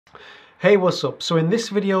Hey, what's up? So in this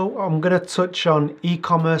video, I'm going to touch on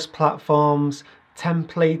e-commerce platforms,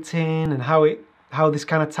 templating, and how this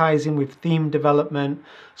kind of ties in with theme development.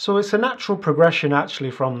 So it's a natural progression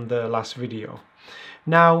actually from the last video.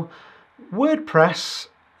 Now, WordPress,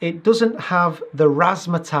 it doesn't have the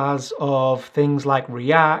razzmatazz of things like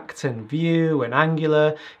React and Vue and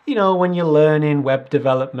Angular. You know, when you're learning web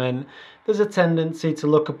development, there's a tendency to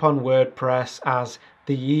look upon WordPress as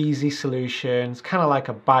the easy solutions, kind of like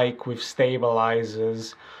a bike with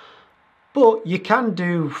stabilizers. But you can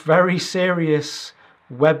do very serious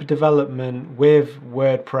web development with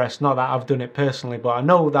WordPress. Not that I've done it personally, but I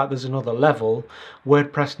know that there's another level.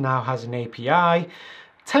 WordPress now has an API.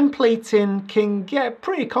 Templating can get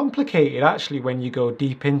pretty complicated actually when you go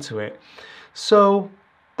deep into it. So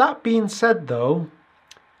that being said though,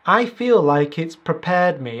 I feel like it's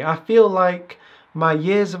prepared me. I feel like my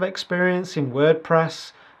years of experience in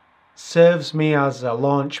WordPress serves me as a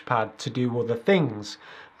launch pad to do other things.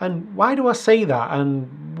 And why do I say that?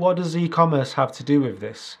 And what does e-commerce have to do with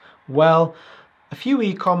this? Well, a few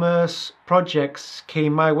e-commerce projects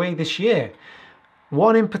came my way this year.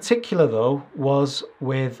 One in particular though was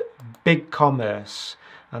with BigCommerce,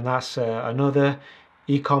 and that's another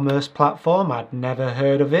e-commerce platform. I'd never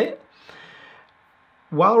heard of it.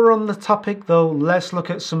 While we're on the topic though, let's look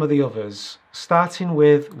at some of the others. Starting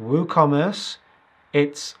with WooCommerce,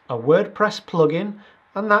 it's a WordPress plugin,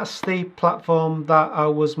 and that's the platform that I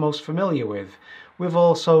was most familiar with. We've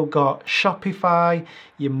also got Shopify.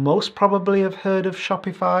 You most probably have heard of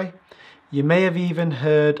Shopify. You may have even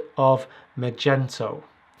heard of Magento.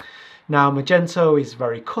 Now, Magento is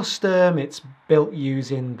very custom. It's built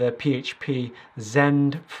using the PHP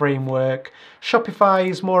Zend framework. Shopify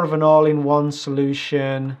is more of an all-in-one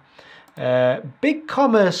solution.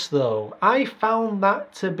 BigCommerce, though, I found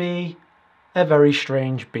that to be a very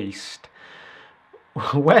strange beast.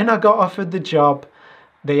 When I got offered the job,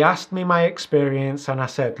 they asked me my experience, and I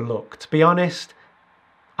said, look, to be honest,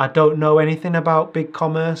 I don't know anything about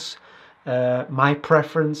BigCommerce. My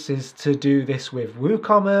preference is to do this with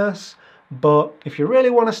WooCommerce. But if you really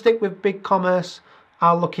want to stick with BigCommerce,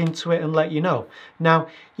 I'll look into it and let you know. Now,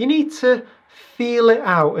 you need to feel it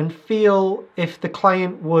out and feel if the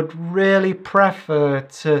client would really prefer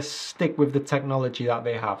to stick with the technology that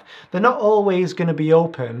they have. They're not always going to be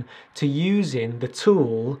open to using the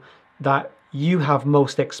tool that you have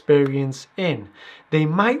most experience in. They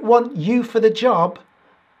might want you for the job,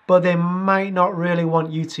 but they might not really want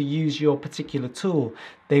you to use your particular tool.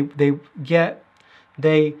 They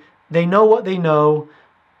know what they know,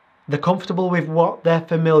 they're comfortable with what they're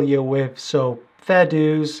familiar with, so fair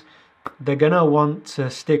dues, they're gonna want to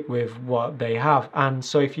stick with what they have. And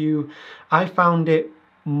so I found it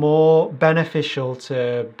more beneficial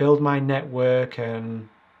to build my network, and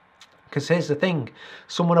because here's the thing,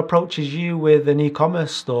 someone approaches you with an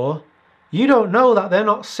e-commerce store, you don't know that they're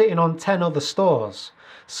not sitting on 10 other stores.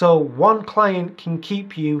 So one client can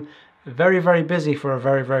keep you very, very busy for a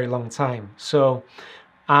very, very long time. So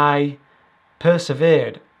I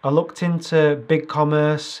persevered. I looked into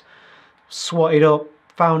BigCommerce, swatted up,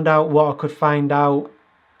 found out what I could find out,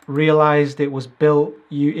 realized it was built,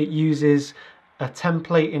 it uses a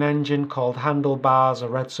templating engine called Handlebars. I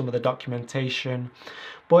read some of the documentation.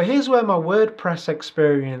 But here's where my WordPress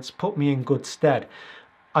experience put me in good stead.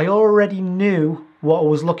 I already knew what I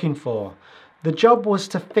was looking for. The job was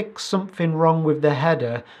to fix something wrong with the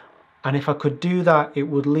header, and if I could do that, it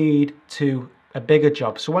would lead to a bigger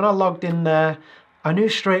job. So when I logged in there, I knew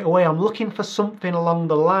straight away I'm looking for something along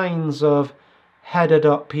the lines of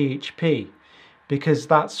header.php, because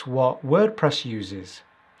that's what WordPress uses.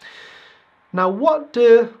 Now, what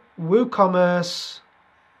do WooCommerce,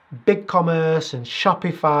 BigCommerce, and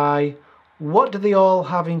Shopify, what do they all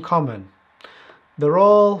have in common? They're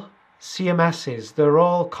all CMSs, they're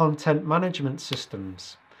all content management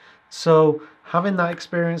systems. So having that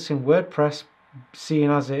experience in WordPress, seeing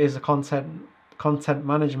as it is a content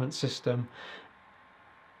management system,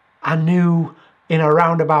 I knew in a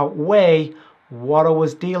roundabout way what I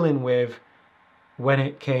was dealing with when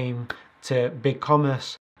it came to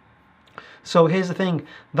BigCommerce. So here's the thing,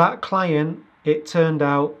 that client, it turned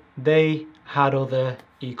out they had other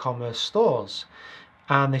e-commerce stores.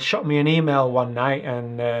 And they shot me an email one night,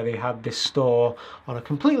 and they had this store on a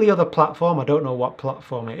completely other platform. I don't know what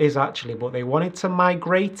platform it is actually, but they wanted to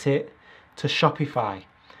migrate it to Shopify.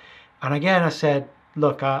 And again, I said,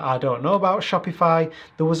 look, I don't know about Shopify.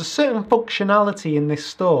 There was a certain functionality in this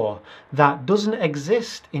store that doesn't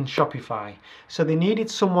exist in Shopify. So they needed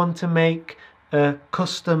someone to make a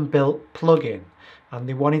custom built plugin, and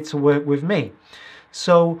they wanted to work with me.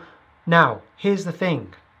 So now, here's the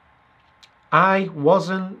thing. I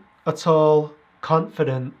wasn't at all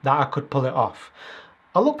confident that I could pull it off.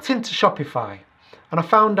 I looked into Shopify and I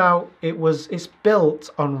found out it's built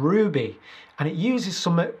on Ruby and it uses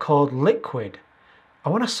something called Liquid.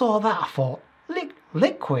 And when I saw that, I thought,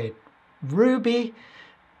 Liquid? Ruby?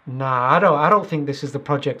 Nah, I don't think this is the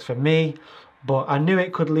project for me, but I knew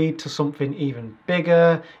it could lead to something even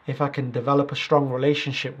bigger if I can develop a strong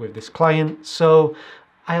relationship with this client. So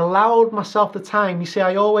I allowed myself the time. You see,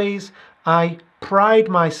 I pride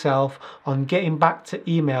myself on getting back to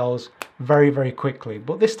emails very, very quickly.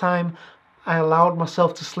 But this time I allowed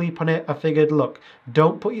myself to sleep on it. I figured, look,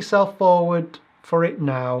 don't put yourself forward for it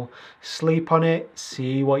now. Sleep on it,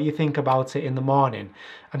 see what you think about it in the morning.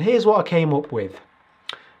 And here's what I came up with.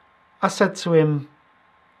 I said to him,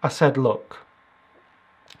 look,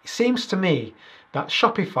 it seems to me that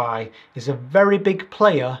Shopify is a very big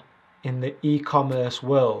player in the e-commerce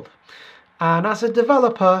world. And as a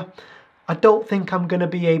developer, I don't think I'm going to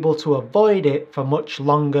be able to avoid it for much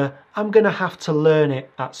longer. I'm going to have to learn it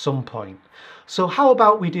at some point. So how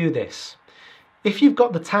about we do this? If you've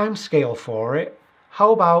got the time scale for it,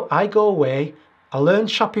 how about I go away, I learn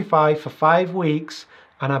Shopify for 5 weeks,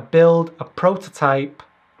 and I build a prototype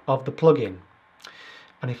of the plugin.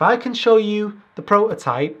 And if I can show you the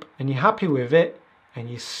prototype and you're happy with it and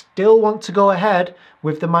you still want to go ahead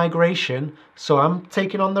with the migration, so I'm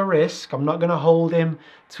taking on the risk, I'm not going to hold him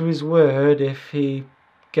to his word if he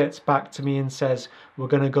gets back to me and says we're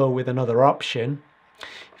going to go with another option.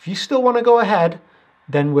 If you still want to go ahead,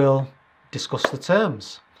 then we'll discuss the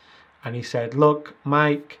terms. And he said, look,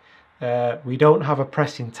 Mike, we don't have a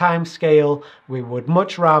pressing time scale. We would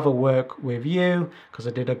much rather work with you because I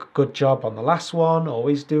did a good job on the last one,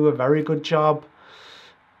 always do a very good job.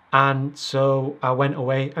 And so I went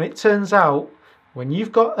away, and it turns out when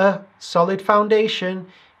you've got a solid foundation,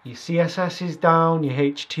 your CSS is down, your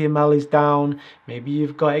HTML is down, maybe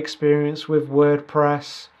you've got experience with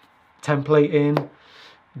WordPress, templating,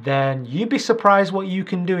 then you'd be surprised what you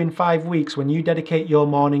can do in 5 weeks when you dedicate your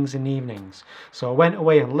mornings and evenings. So I went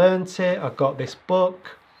away and learnt it. I got this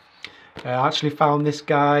book. I actually found this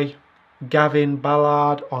guy, Gavin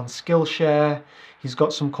Ballard, on Skillshare. He's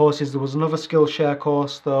got some courses. There was another Skillshare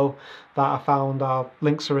course though that I found.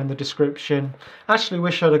 Links are in the description. I actually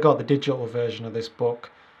wish I'd have got the digital version of this book.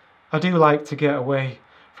 I do like to get away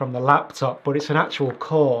from the laptop, but it's an actual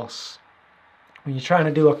course. When you're trying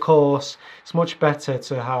to do a course, it's much better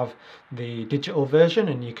to have the digital version,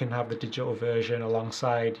 and you can have the digital version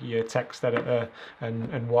alongside your text editor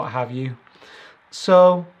and what have you.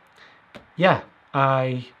 So yeah,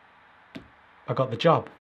 I got the job.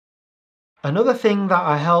 Another thing that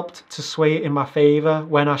I helped to sway it in my favor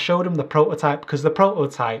when I showed him the prototype, because the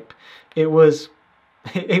prototype, it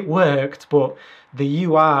worked, but the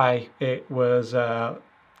UI, it was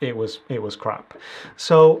crap.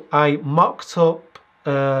 So I mocked up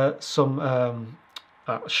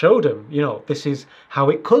showed him, this is how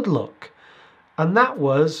it could look. And that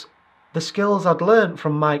was the skills I'd learned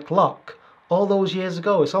from Mike Locke all those years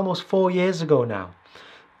ago. It's almost 4 years ago now.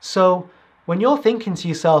 So when you're thinking to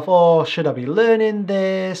yourself, oh, should I be learning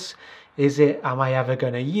this? Am I ever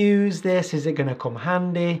going to use this? Is it going to come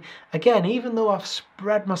handy? Again, even though I've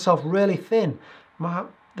spread myself really thin, what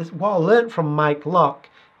I learned from Mike Locke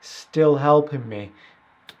is still helping me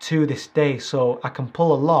to this day, so I can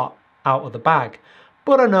pull a lot out of the bag.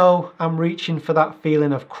 But I know I'm reaching for that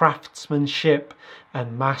feeling of craftsmanship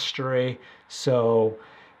and mastery. So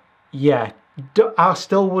yeah, I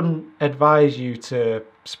still wouldn't advise you to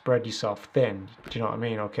spread yourself thin. Do you know what I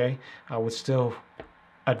mean? Okay, I would still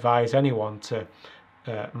advise anyone to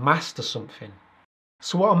master something.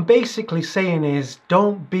 So what I'm basically saying is,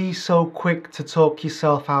 don't be so quick to talk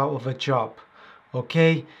yourself out of a job.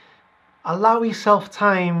 Okay, allow yourself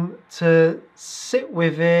time to sit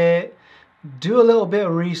with it, do a little bit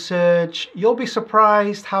of research. You'll be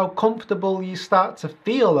surprised how comfortable you start to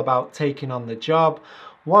feel about taking on the job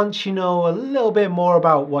once you know a little bit more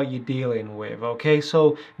about what you're dealing with. Okay,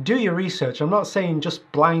 so do your research. I'm not saying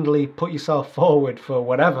just blindly put yourself forward for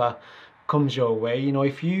whatever comes your way.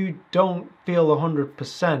 If you don't feel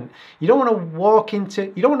 100%, you don't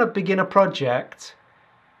want to begin a project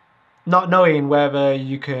not knowing whether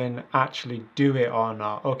you can actually do it or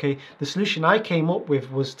not. Okay, the solution I came up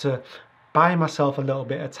with was to buy myself a little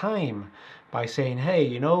bit of time by saying,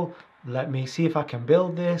 hey, let me see if I can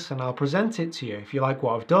build this and I'll present it to you. If you like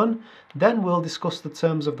what I've done, then we'll discuss the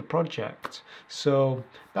terms of the project. So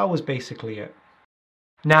that was basically it.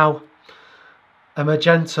 Now, a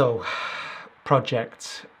Magento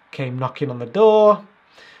project came knocking on the door.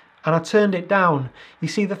 and I turned it down. You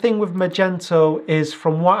see, the thing with Magento is,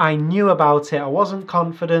 from what I knew about it, I wasn't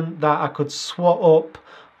confident that I could swat up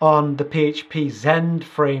on the PHP Zend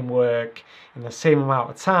framework in the same amount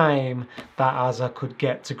of time that as I could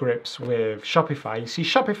get to grips with Shopify. You see,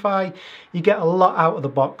 Shopify, you get a lot out of the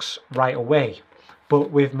box right away. But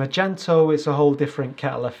with Magento, it's a whole different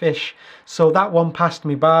kettle of fish. So that one passed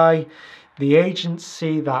me by. The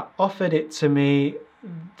agency that offered it to me,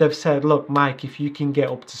 they've said, look, Mike, if you can get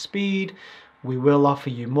up to speed, we will offer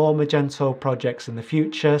you more Magento projects in the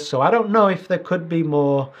future. So I don't know if there could be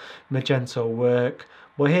more Magento work.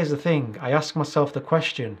 But here's the thing, I ask myself the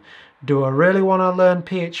question, do I really want to learn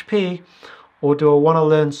PHP, or do I want to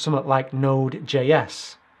learn something like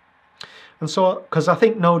nodeJS? And so, because I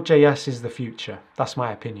think nodeJS is the future, that's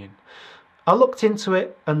my opinion. I looked into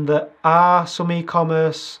it, and there are some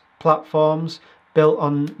e-commerce platforms built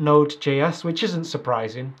on nodeJS, which isn't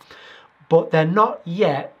surprising, but they're not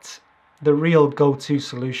yet the real go-to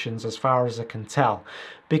solutions as far as I can tell,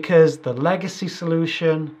 because the legacy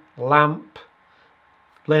solution, LAMP,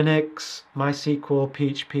 Linux, MySQL,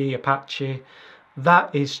 PHP, Apache,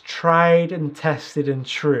 that is tried and tested and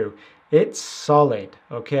true. It's solid,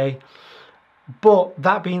 okay? But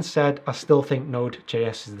that being said, I still think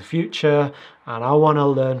Node.js is the future, and I want to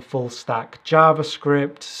learn full stack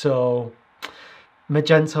JavaScript, so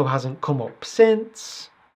Magento hasn't come up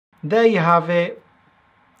since. There you have it.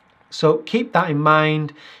 So keep that in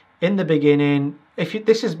mind in the beginning.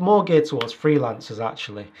 This is more geared towards freelancers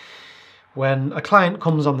actually. When a client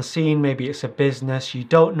comes on the scene, maybe it's a business, you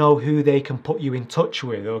don't know who they can put you in touch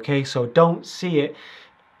with, okay? So don't see it,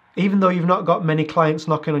 even though you've not got many clients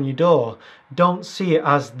knocking on your door, don't see it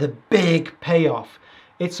as the big payoff.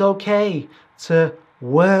 It's okay to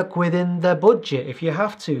work within the budget if you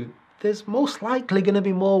have to. There's most likely going to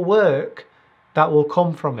be more work that will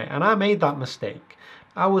come from it. And I made that mistake.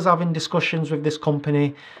 I was having discussions with this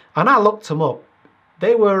company and I looked them up.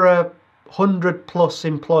 They were a 100+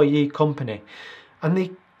 employee company,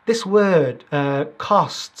 and this word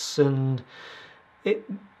costs, and it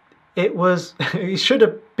should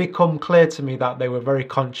have become clear to me that they were very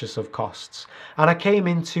conscious of costs, and I came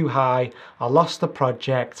in too high, I lost the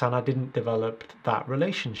project, and I didn't develop that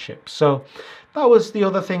relationship. So that was the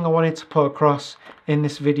other thing I wanted to put across in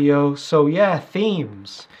this video. So yeah,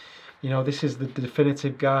 themes. You know, this is the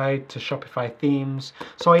definitive guide to Shopify themes.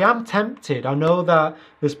 So I am tempted. I know that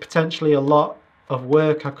there's potentially a lot of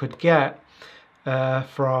work I could get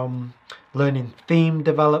from learning theme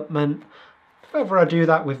development. Whether I do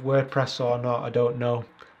that with WordPress or not, I don't know.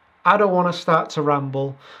 I don't want to start to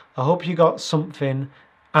ramble. I hope you got something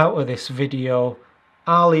out of this video.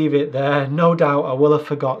 I'll leave it there. No doubt I will have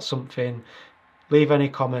forgot something. Leave any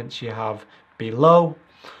comments you have below,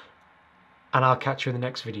 and I'll catch you in the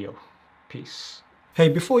next video. Peace. Hey,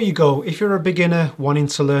 before you go, if you're a beginner wanting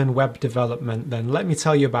to learn web development, then let me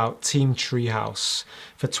tell you about Team Treehouse.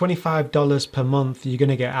 For $25 per month, you're going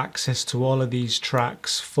to get access to all of these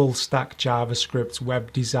tracks, full stack JavaScript,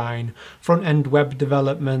 web design, front-end web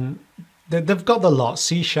development. They've got the lot,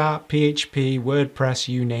 C#, PHP, WordPress,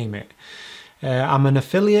 you name it. I'm an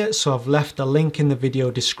affiliate, so I've left a link in the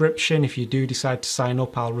video description. If you do decide to sign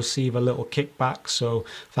up, I'll receive a little kickback, so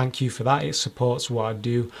thank you for that. It supports what I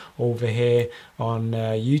do over here on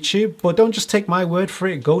YouTube. But don't just take my word for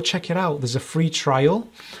it, go check it out. There's a free trial.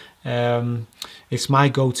 It's my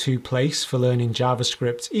go-to place for learning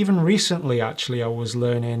JavaScript. Even recently, actually, I was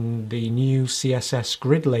learning the new CSS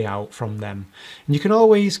grid layout from them. And you can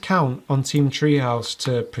always count on Team Treehouse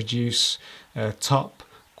to produce top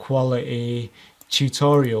quality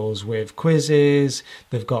tutorials with quizzes.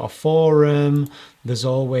 They've got a forum. There's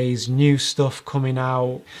always new stuff coming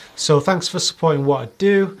out. So thanks for supporting what I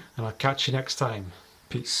do, and I'll catch you next time.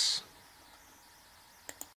 Peace.